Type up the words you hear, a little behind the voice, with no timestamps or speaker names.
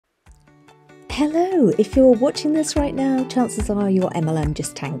Hello, if you're watching this right now, chances are your MLM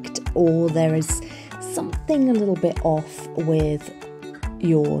just tanked, or there is something a little bit off with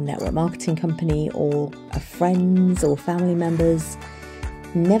your network marketing company or friends or family members.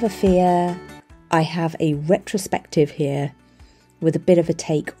 Never fear, I have a retrospective here with a bit of a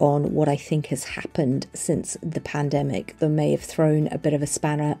take on what I think has happened since the pandemic that may have thrown a bit of a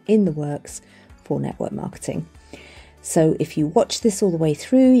spanner in the works for network marketing. So if you watch this all the way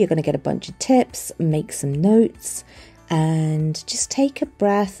through, you're going to get a bunch of tips, make some notes, and just take a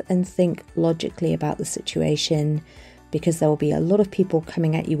breath and think logically about the situation, because there will be a lot of people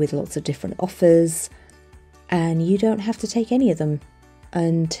coming at you with lots of different offers, and you don't have to take any of them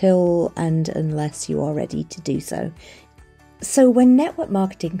until and unless you are ready to do so. So when network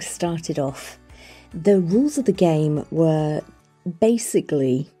marketing started off, the rules of the game were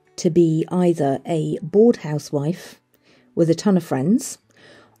basically to be either a bored housewife with a ton of friends,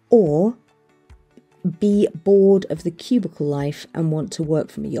 or be bored of the cubicle life and want to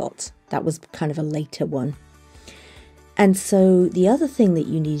work from a yacht. That was kind of a later one. And so the other thing that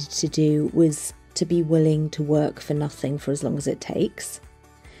you needed to do was to be willing to work for nothing for as long as it takes,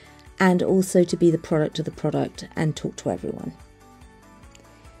 and also to be the product of the product and talk to everyone.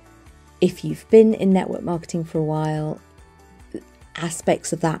 If you've been in network marketing for a while,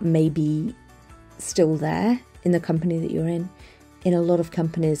 aspects of that may be still there in the company that you're in. In a lot of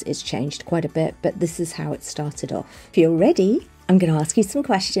companies, it's changed quite a bit, but this is how it started off. If you're ready, I'm going to ask you some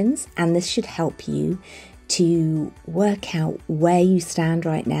questions, and this should help you to work out where you stand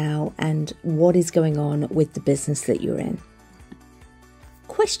right now and what is going on with the business that you're in.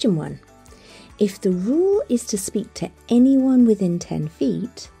 Question 1. If the rule is to speak to anyone within 10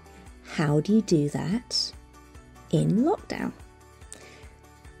 feet, how do you do that in lockdown?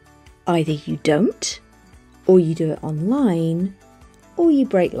 Either you don't, or you do it online, or you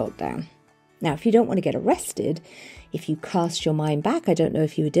break lockdown. Now, if you don't want to get arrested, if you cast your mind back, I don't know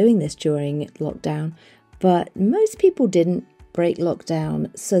if you were doing this during lockdown, but most people didn't break lockdown.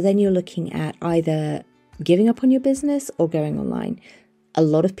 So then you're looking at either giving up on your business or going online. A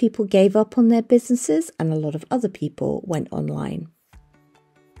lot of people gave up on their businesses, and a lot of other people went online.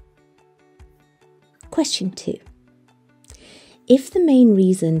 Question 2. If the main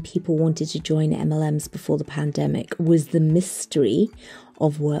reason people wanted to join MLMs before the pandemic was the mystery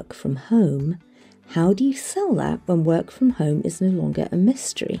of work from home, how do you sell that when work from home is no longer a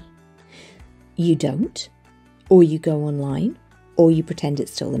mystery? You don't, or you go online, or you pretend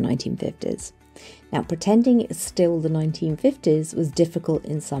it's still the 1950s. Now, pretending it's still the 1950s was difficult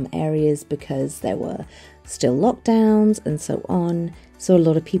in some areas because there were still lockdowns and so on, so a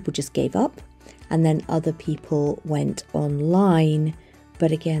lot of people just gave up. And then other people went online,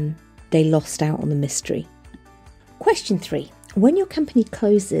 but again, they lost out on the mystery. Question 3. When your company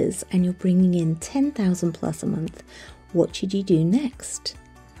closes and you're bringing in 10,000 plus a month, what should you do next?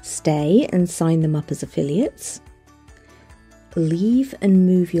 Stay and sign them up as affiliates? Leave and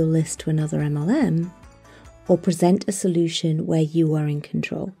move your list to another MLM? Or present a solution where you are in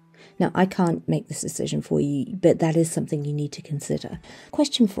control? Now, I can't make this decision for you, but that is something you need to consider.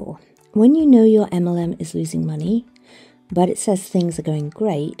 Question 4. When you know your MLM is losing money, but it says things are going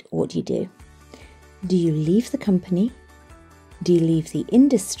great, what do you do? Do you leave the company? Do you leave the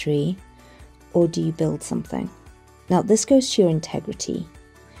industry? Or do you build something? Now, this goes to your integrity.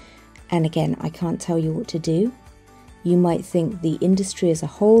 And again, I can't tell you what to do. You might think the industry as a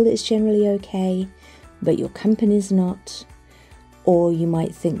whole is generally okay, but your company's not. Or you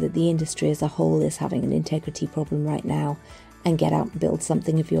might think that the industry as a whole is having an integrity problem right now, and get out and build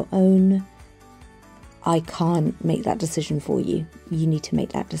something of your own. I can't make that decision for you. You need to make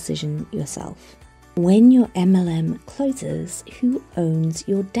that decision yourself. When your MLM closes, who owns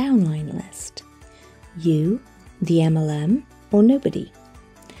your downline list? You, the MLM, or nobody?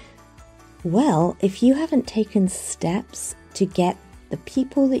 Well, if you haven't taken steps to get the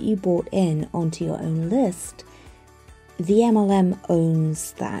people that you brought in onto your own list, the MLM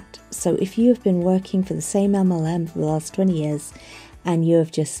owns that. So if you have been working for the same MLM for the last 20 years and you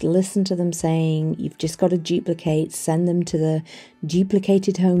have just listened to them saying you've just got to duplicate, send them to the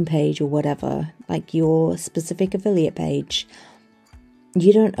duplicated homepage or whatever, like your specific affiliate page,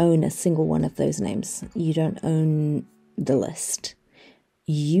 you don't own a single one of those names. You don't own the list.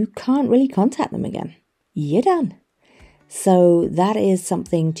 You can't really contact them again. You're done. So that is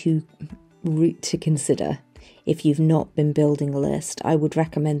something to consider. If you've not been building a list, I would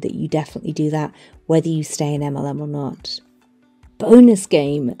recommend that you definitely do that, whether you stay in MLM or not. Bonus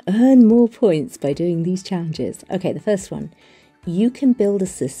game, earn more points by doing these challenges. Okay, the first one. You can build a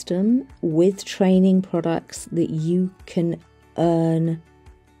system with training products that you can earn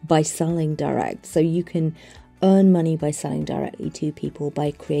by selling direct. So you can earn money by selling directly to people,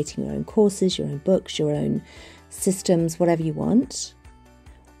 by creating your own courses, your own books, your own systems, whatever you want.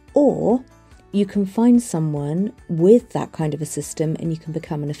 Or you can find someone with that kind of a system and you can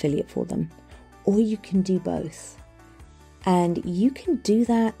become an affiliate for them. Or you can do both. And you can do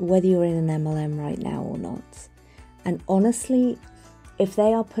that whether you're in an MLM right now or not. And honestly, if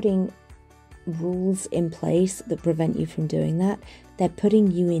they are putting rules in place that prevent you from doing that, they're putting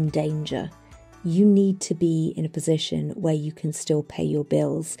you in danger. You need to be in a position where you can still pay your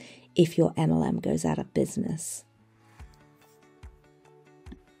bills if your MLM goes out of business.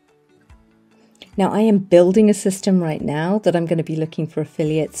 Now, I am building a system right now that I'm going to be looking for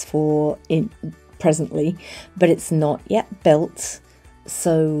affiliates for presently, but it's not yet built.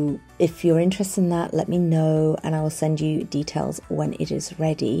 So if you're interested in that, let me know and I will send you details when it is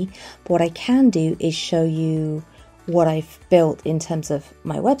ready. But what I can do is show you what I've built in terms of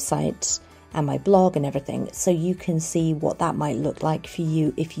my website and my blog and everything, so you can see what that might look like for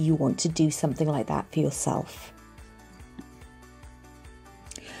you if you want to do something like that for yourself.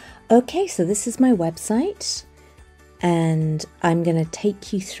 Okay, so this is my website and I'm going to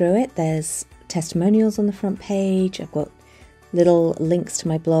take you through it. There's testimonials on the front page. I've got little links to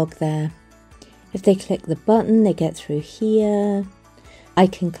my blog there. If they click the button, they get through here. I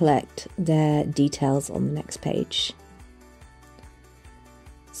can collect their details on the next page.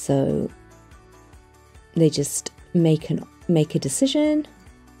 So they just make a decision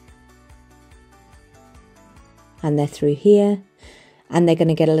and they're through here. And they're going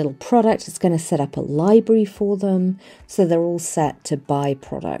to get a little product. It's going to set up a library for them. So they're all set to buy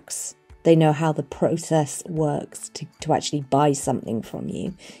products. They know how the process works to actually buy something from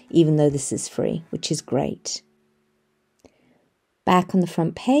you, even though this is free, which is great. Back on the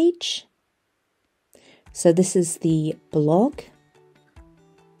front page. So this is the blog.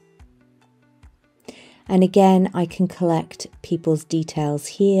 And again, I can collect people's details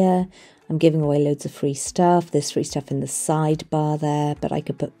here. I'm giving away loads of free stuff. There's free stuff in the sidebar there, but I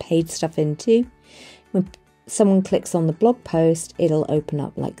could put paid stuff in too. When someone clicks on the blog post, it'll open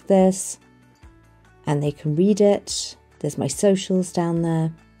up like this and they can read it. There's my socials down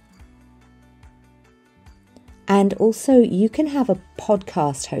there. And also you can have a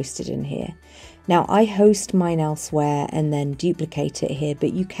podcast hosted in here. Now I host mine elsewhere and then duplicate it here,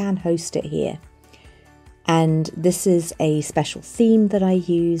 but you can host it here. And this is a special theme that I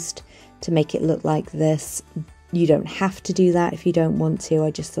used to make it look like this. You don't have to do that if you don't want to. I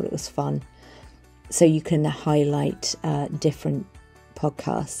just thought it was fun. So you can highlight different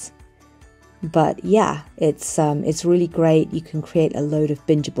podcasts. But yeah, it's really great. You can create a load of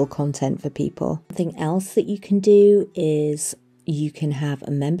bingeable content for people. Something else that you can do is you can have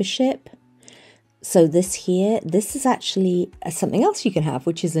a membership. So this is actually something else you can have,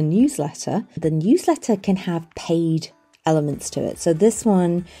 which is a newsletter. The newsletter can have paid elements to it. So this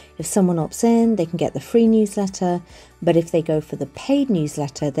one, if someone opts in, they can get the free newsletter. But if they go for the paid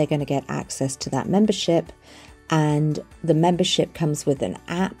newsletter, they're going to get access to that membership. And the membership comes with an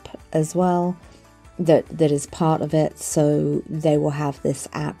app as well that is part of it. So they will have this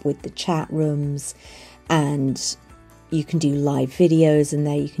app with the chat rooms and you can do live videos in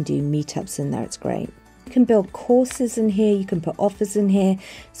there. You can do meetups in there. It's great. You can build courses in here. You can put offers in here.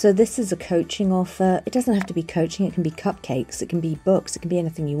 So this is a coaching offer. It doesn't have to be coaching. It can be cupcakes. It can be books. It can be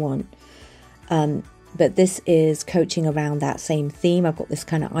anything you want. But this is coaching around that same theme. I've got this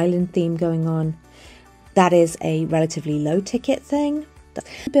kind of island theme going on. That is a relatively low ticket thing.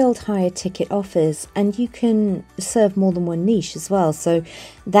 Build higher ticket offers and you can serve more than one niche as well. So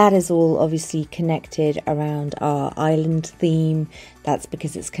that is all obviously connected around our island theme. That's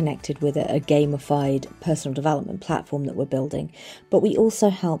because it's connected with a gamified personal development platform that we're building. But we also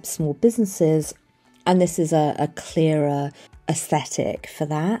help small businesses, and this is a clearer aesthetic for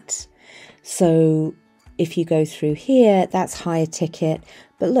that. So if you go through here, that's higher ticket.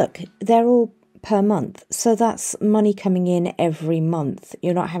 But look, they're all per month. So that's money coming in every month.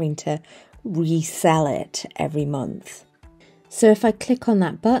 You're not having to resell it every month. So if I click on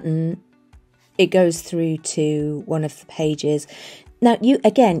that button, it goes through to one of the pages. Now, you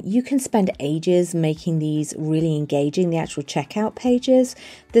can spend ages making these really engaging, the actual checkout pages.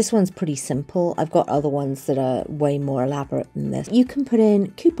 This one's pretty simple. I've got other ones that are way more elaborate than this. You can put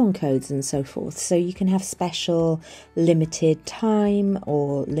in coupon codes and so forth. So you can have special limited time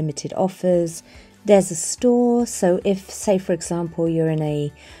or limited offers. There's a store. So if, say, for example, you're in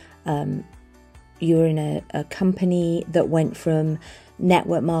a company that went from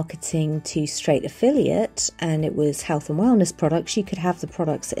network marketing to straight affiliate and it was health and wellness products, you could have the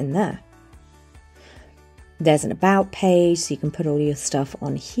products in there. There's an about page, so you can put all your stuff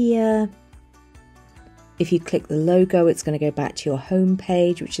on here. If you click the logo, it's going to go back to your home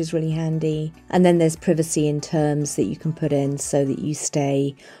page, which is really handy. And then there's privacy and terms that you can put in so that you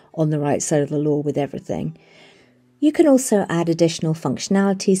stay on the right side of the law with everything. You can also add additional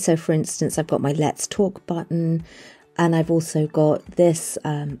functionality. So for instance, I've got my Let's Talk button, and I've also got this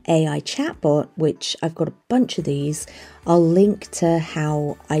AI chatbot, which I've got a bunch of these. I'll link to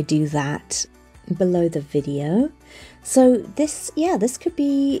how I do that below the video. So this could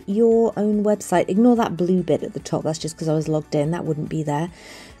be your own website. Ignore that blue bit at the top. That's just because I was logged in. That wouldn't be there.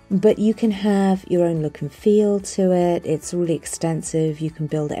 But you can have your own look and feel to it. It's really extensive. You can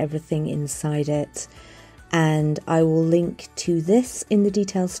build everything inside it. And I will link to this in the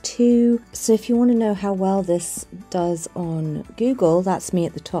details too. So if you want to know how well this does on Google, that's me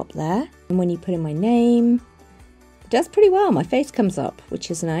at the top there. And when you put in my name, it does pretty well. My face comes up,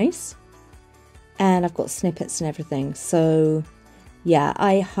 which is nice. And I've got snippets and everything. So yeah,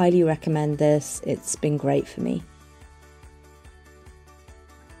 I highly recommend this. It's been great for me.